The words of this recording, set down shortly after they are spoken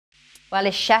Well,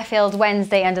 it's Sheffield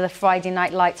Wednesday under the Friday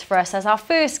night lights for us as our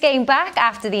first game back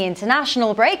after the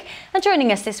international break. And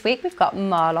joining us this week, we've got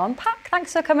Marlon. Pack,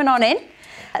 thanks for coming on in.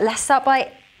 Let's start by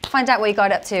find out what you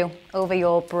got up to over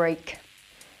your break.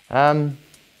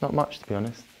 Not much, to be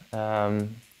honest.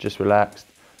 Just relaxed.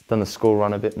 Done the school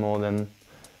run a bit more than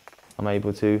I'm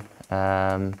able to.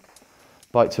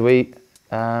 Bite to eat.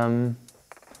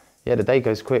 Yeah, the day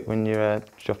goes quick when you're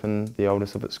dropping the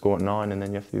oldest up at school at 9 and then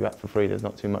you have to be back for 3. There's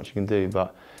not too much you can do,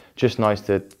 but just nice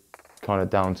to kind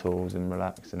of down tools and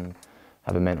relax and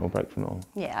have a mental break from it all.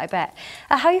 Yeah, I bet.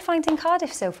 How are you finding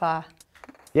Cardiff so far?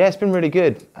 Yeah, it's been really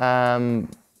good.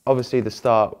 Obviously the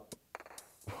start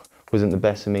wasn't the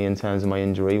best for me in terms of my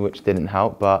injury, which didn't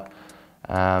help, but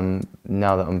now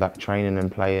that I'm back training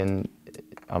and playing,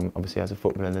 obviously as a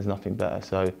footballer there's nothing better.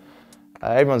 So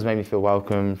everyone's made me feel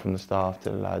welcome, from the staff to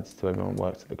the lads to everyone who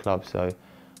works at the club. So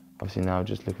obviously now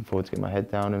just looking forward to getting my head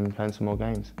down and playing some more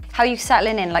games. How are you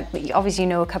settling in? Like, obviously you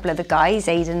know a couple of the guys,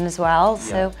 Aidan as well. Yeah.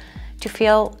 So do you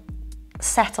feel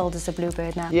settled as a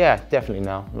Bluebird now? Yeah, definitely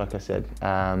now. Like I said,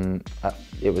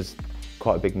 it was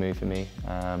quite a big move for me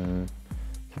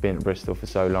for being at Bristol for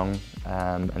so long.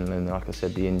 And then, like I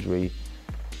said, the injury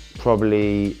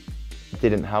probably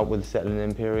didn't help with the settling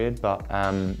in period, but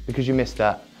because you missed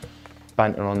that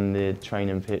banter on the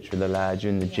training pitch with the lads,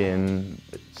 you're in the gym,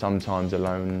 sometimes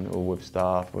alone or with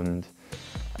staff, and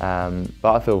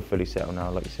but I feel fully settled now.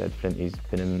 Like you said, Flinty's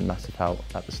been a massive help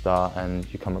at the start, and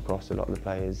you come across a lot of the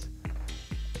players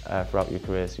throughout your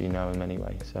career, so you know them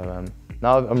anyway. So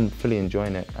now I'm fully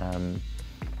enjoying it.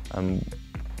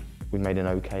 We made an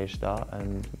okay-ish start,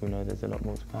 and we know there's a lot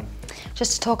more to come.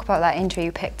 Just to talk about that injury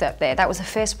you picked up there, that was the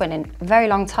first win in a very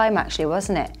long time actually,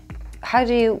 wasn't it? How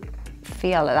do you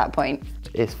feel at that point?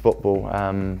 It's football,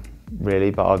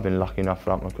 really, but I've been lucky enough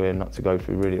throughout my career not to go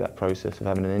through really that process of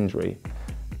having an injury.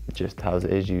 It's just how it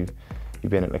is. You've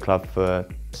been at the club for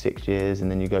 6 years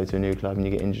and then you go to a new club and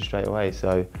you get injured straight away.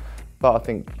 So, but I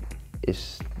think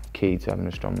it's key to having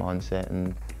a strong mindset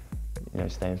and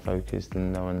staying focused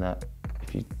and knowing that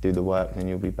if you do the work then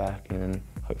you'll be back and then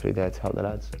hopefully there to help the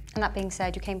lads. And that being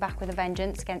said, you came back with a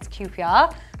vengeance against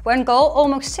QPR. 1 goal,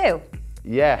 almost 2.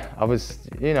 Yeah, I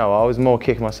was more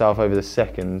kicking myself over the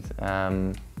second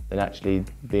than actually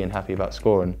being happy about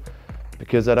scoring,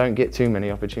 because I don't get too many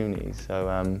opportunities. So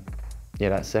yeah,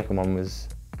 that second one was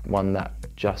one that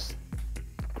just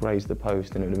grazed the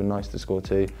post, and it would have been nice to score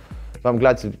 2. But I'm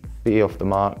glad to be off the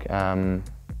mark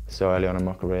so early on in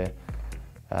my career.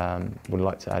 Would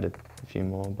like to add a few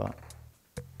more, but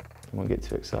I won't get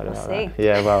too excited about that.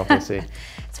 Yeah, well, we'll see.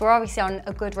 So we're obviously on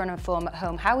a good run of form at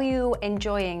home. How are you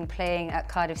enjoying playing at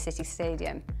Cardiff City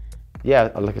Stadium? Yeah,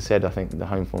 like I said, I think the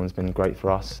home form has been great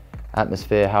for us.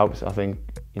 Atmosphere helps, I think,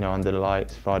 under the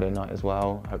lights, Friday night as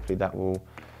well. Hopefully that will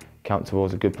count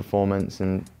towards a good performance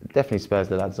and definitely spurs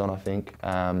the lads on, I think.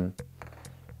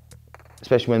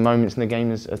 Especially when moments in the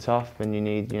game are tough and you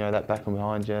need, that back and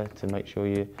behind you to make sure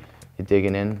you're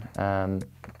digging in.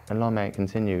 And long may it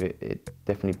continue. It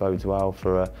definitely bodes well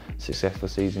for a successful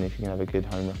season if you can have a good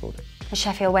home record.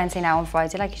 Sheffield Wednesday now on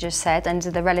Friday, like you just said,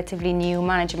 under the relatively new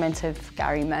management of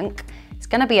Gary Monk. It's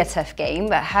going to be a tough game,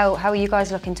 but how are you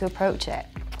guys looking to approach it?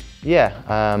 Yeah,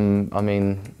 I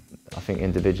mean, I think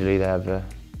individually they have a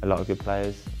lot of good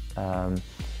players.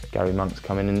 Gary Monk's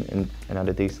come in and had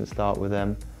a decent start with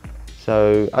them.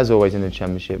 So, as always in the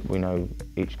Championship, we know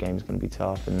each game's going to be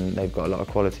tough and they've got a lot of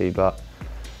quality, but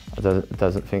I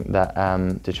doesn't think that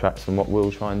detracts from what we'll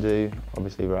try and do.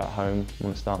 Obviously we're at home, we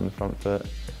want to start on the front foot,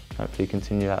 hopefully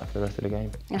continue that for the rest of the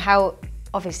game. And how,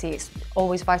 obviously it's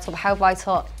always vital, but how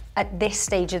vital at this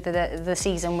stage of the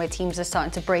season where teams are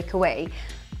starting to break away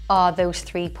are those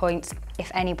 3 points, if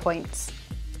any points?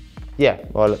 Yeah,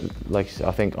 well, like I said,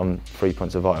 I think 3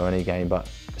 points are vital in any game,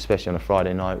 but especially on a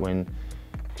Friday night when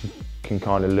you can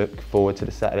kind of look forward to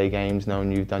the Saturday games knowing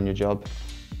you've done your job.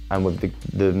 And with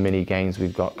the mini games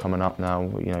we've got coming up now,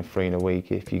 3 in a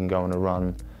week, if you can go on a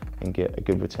run and get a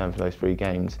good return for those 3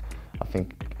 games, I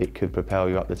think it could propel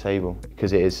you up the table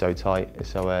because it is so tight, it's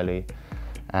so early.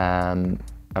 And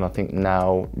I think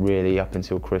now, really up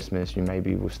until Christmas, you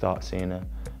maybe will start seeing a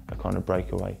kind of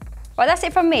breakaway. Well, that's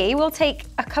it from me. We'll take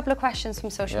a couple of questions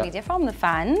from social media from the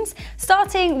fans,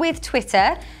 starting with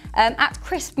Twitter. At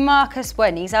Chris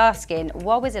Marcus1, he's asking,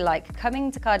 what was it like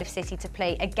coming to Cardiff City to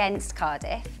play against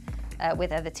Cardiff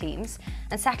with other teams?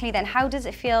 And secondly then, how does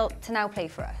it feel to now play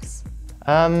for us?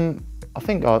 I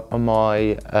think on my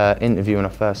interview when I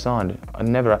first signed, I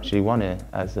never actually won it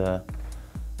as an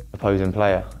opposing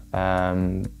player.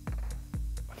 I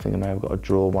think I may have got a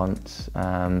draw once.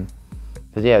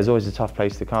 But yeah, it's always a tough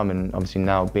place to come, and obviously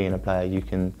now being a player you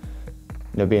can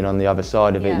being on the other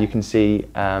side of it, you can see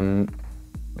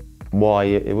why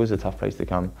it was a tough place to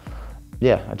come.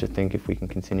 Yeah, I just think if we can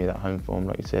continue that home form,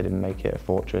 like you said, and make it a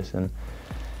fortress, and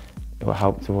it will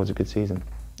help towards a good season.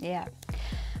 Yeah.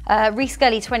 Reese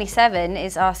Gully, 27,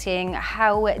 is asking,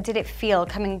 how did it feel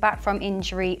coming back from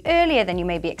injury earlier than you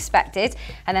maybe expected,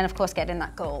 and then of course getting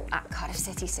that goal at Cardiff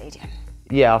City Stadium?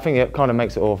 Yeah, I think it kind of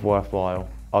makes it all worthwhile.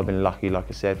 I've been lucky, like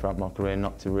I said, throughout my career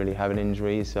not to really have an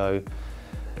injury, so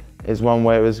it's one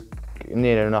where it was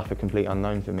near enough a complete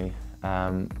unknown for me.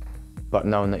 But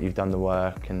knowing that you've done the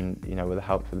work and, with the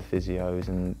help of the physios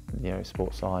and,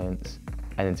 sports science,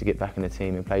 and then to get back in the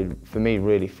team and play, for me,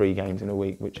 really 3 games in a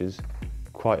week, which is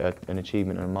quite an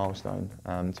achievement and a milestone,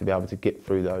 to be able to get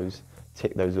through those,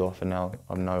 tick those off, and now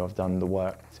I know I've done the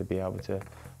work to be able to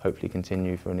hopefully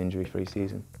continue for an injury-free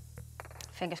season.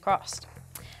 Fingers crossed.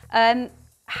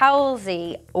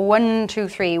 Halsey,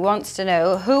 123, wants to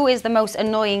know, who is the most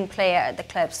annoying player at the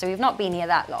club? So we've not been here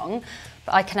that long,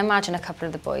 but I can imagine a couple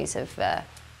of the boys have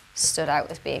stood out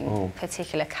as being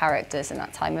particular characters in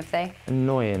that time, have they?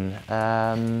 Annoying.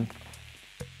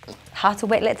 Hard to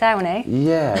whittle it down, eh?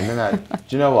 Yeah, no.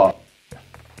 Do you know what?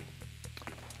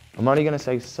 I'm only going to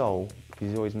say Sol, because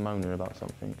he's always moaning about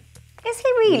something. Is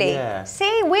he really? Yeah.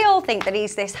 See, we all think that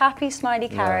he's this happy, smiley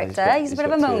character. Yeah, he's a bit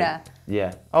of a moaner.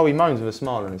 Yeah. Oh, he moans with a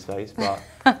smile on his face, but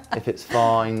if it's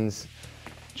fines,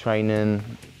 training,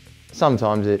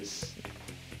 sometimes it's,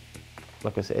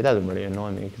 like I said, it doesn't really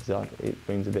annoy me because it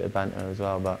brings a bit of banter as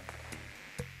well, but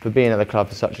for being at the club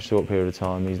for such a short period of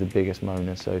time, he's the biggest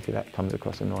moaner, so if that comes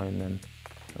across annoying, then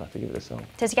I'll have to give it a Sol.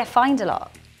 Does he get fined a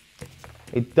lot?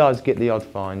 He does get the odd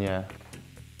fine, yeah.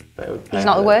 But he's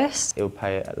not the worst? He'll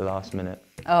pay it at the last minute.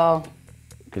 Oh.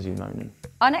 Because he's moaning.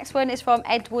 Our next one is from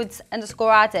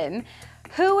Edwards_Adam.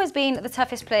 Who has been the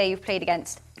toughest player you've played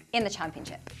against in the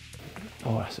Championship?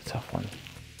 Oh, that's a tough one.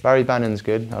 Barry Bannon's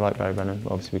good. I like Barry Bannon.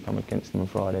 Obviously, we come against him on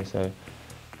Friday, so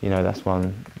that's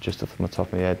one just off my top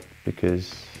of my head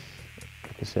because,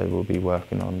 like I said, we'll be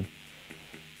working on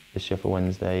the Sheffield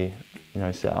Wednesday,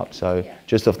 set up. So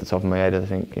just off the top of my head, I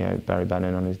think Barry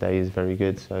Bannon on his day is very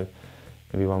good. So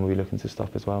maybe one we'll be looking to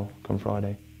stop as well come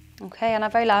Friday. Okay, and our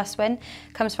very last one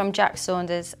comes from Jack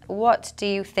Saunders. What do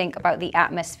you think about the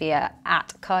atmosphere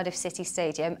at Cardiff City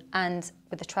Stadium and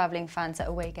with the travelling fans at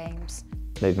away games?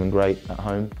 They've been great at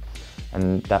home,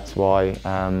 and that's why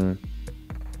I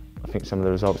think some of the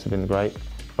results have been great,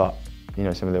 but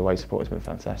some of the away support has been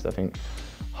fantastic. I think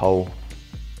Hull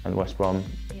and West Brom,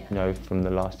 from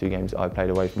the last 2 games that I played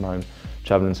away from home,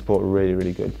 travelling support were really,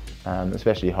 really good,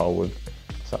 especially Hull with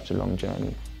such a long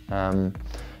journey. And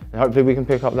hopefully we can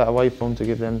pick up that away form to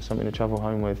give them something to travel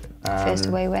home with. First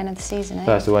away win of the season, eh?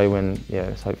 First away win,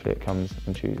 yes, hopefully it comes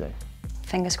on Tuesday.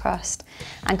 Fingers crossed.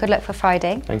 And good luck for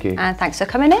Friday. Thank you. And thanks for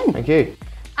coming in. Thank you.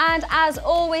 And as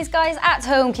always, guys, at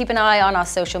home, keep an eye on our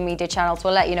social media channels.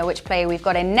 We'll let you know which player we've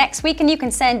got in next week, and you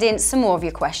can send in some more of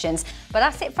your questions. But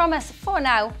that's it from us for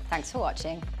now. Thanks for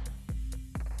watching.